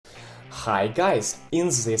Hi guys, in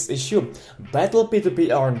this issue, Battle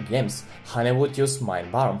P2P earned games, Honeywood use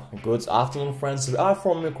Minebaron. Good afternoon friends, we are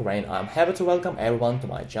from Ukraine. I'm happy to welcome everyone to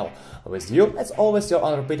my channel. With you, as always, your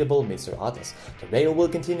unrepeatable Mr.Atlant. Today we will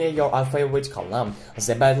continue your favorite column,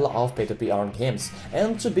 the Battle of P2P earned games.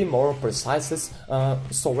 And to be more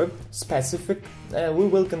specific, we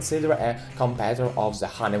will consider a competitor of the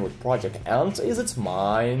Honeywood project, and is it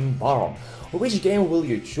Minebaron? Which game will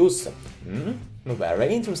you choose?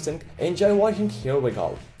 Very interesting. Enjoy watching, here we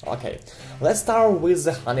go. Okay, let's start with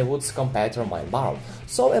the Honeywood's competitor Minebaron.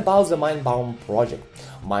 So about the Minebaron project.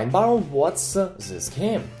 Minebaron, what's this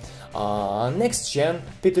game? Next gen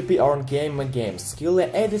P2P earn game skill,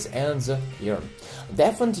 edit and earn.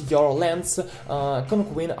 Defend your lands,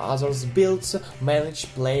 conquer others, build, manage,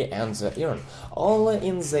 play and earn. All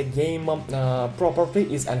in the game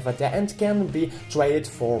property is NFT and can be traded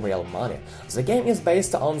for real money. The game is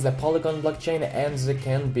based on the Polygon blockchain and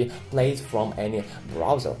can be played from any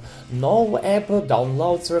browser. No app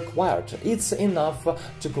downloads required. It's enough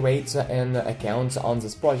to create an account on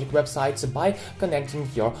this project website by connecting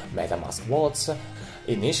your MetaMask wallet.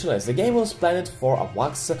 Initially, the game was planned for a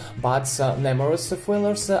wax, but numerous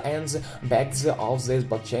failures and bugs of this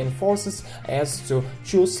blockchain forces us to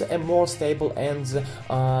choose a more stable and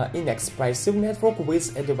inexpensive network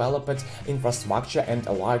with a developed infrastructure and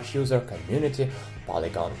a large user community,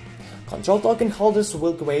 Polygon. Control token holders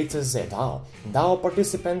will create the DAO. DAO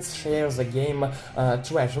participants share the game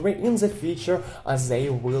treasury. In the future, they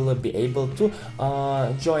will be able to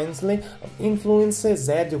jointly influence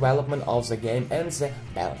the development of the game and the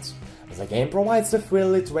balance. The game provides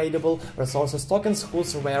freely tradable resources tokens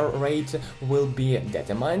whose rare rate will be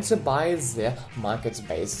determined by the market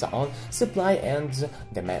based on supply and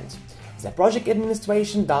demand. The project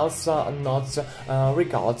administration does not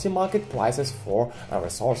regulate market prices for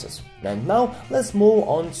resources. And now let's move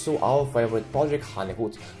on to our favorite project,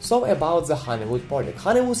 Honeywood. So about the Honeywood project.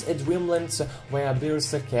 Honeywood's a dreamland where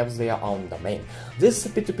bears have their own domain. This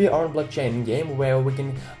P2P earn blockchain game where we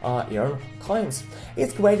can earn coins.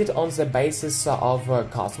 It's created on the basis of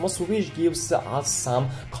Cosmos, which gives us some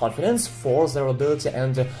confidence for the ability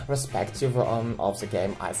and respective of the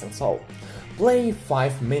game, I think so. Play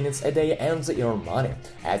 5 minutes a day and earn money.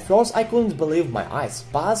 At first I couldn't believe my eyes,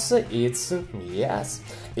 but yes,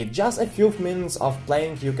 in just a few minutes of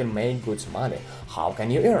playing you can make good money. How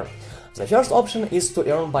can you earn? The first option is to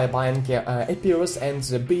earn by buying appears and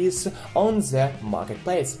bees on the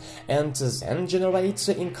marketplace, and then generate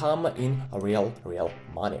income in real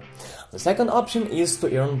money. The second option is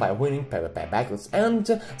to earn by winning PvP battles, and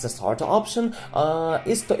the third option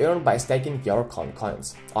is to earn by staking your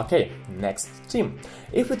coins. Okay, next team.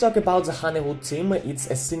 If we talk about the Honeywood team, it's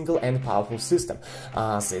a single and powerful system.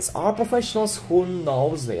 These are professionals who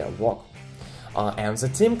know their work. And the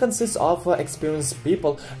team consists of experienced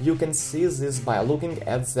people. You can see this by looking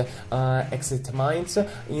at the excitement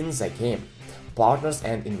in the game. Partners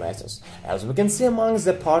and investors. As we can see among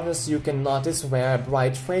the partners, you can notice their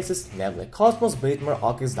bright faces, namely Cosmos, Bitmer,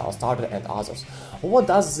 Okis, Dowstarter and others. What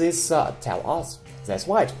does this tell us? That's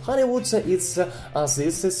right, Honeywood this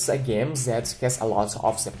is a game that has a lot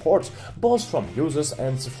of support, both from users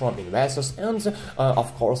and from investors and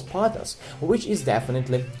of course partners, which is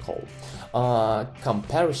definitely cool.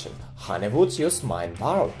 Comparison. Honeywood used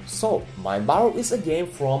Minebaron. So, Minebaron is a game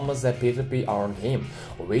from the P2P earn game,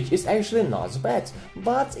 which is actually not bad,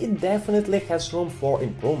 but it definitely has room for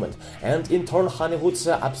improvement, and in turn Honeywood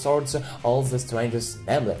absorbs all the strangers,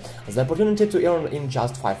 namely the opportunity to earn in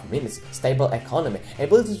just 5 minutes, stable economy,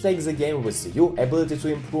 ability to take the game with you, ability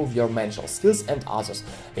to improve your mental skills and others.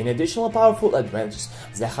 In additional powerful advantages,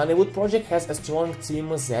 the Honeywood project has a strong team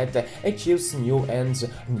that achieves new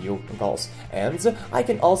goals, and I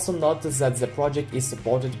can also note that the project is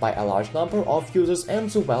supported by a large number of users and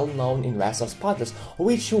well-known investors partners,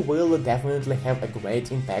 which will definitely have a great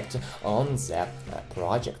impact on the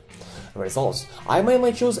project. Results. I made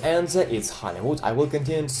my choice and it's Honeywood. I will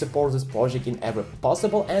continue to support this project in every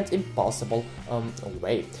possible and impossible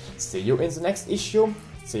way. See you in the next issue.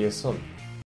 See you soon.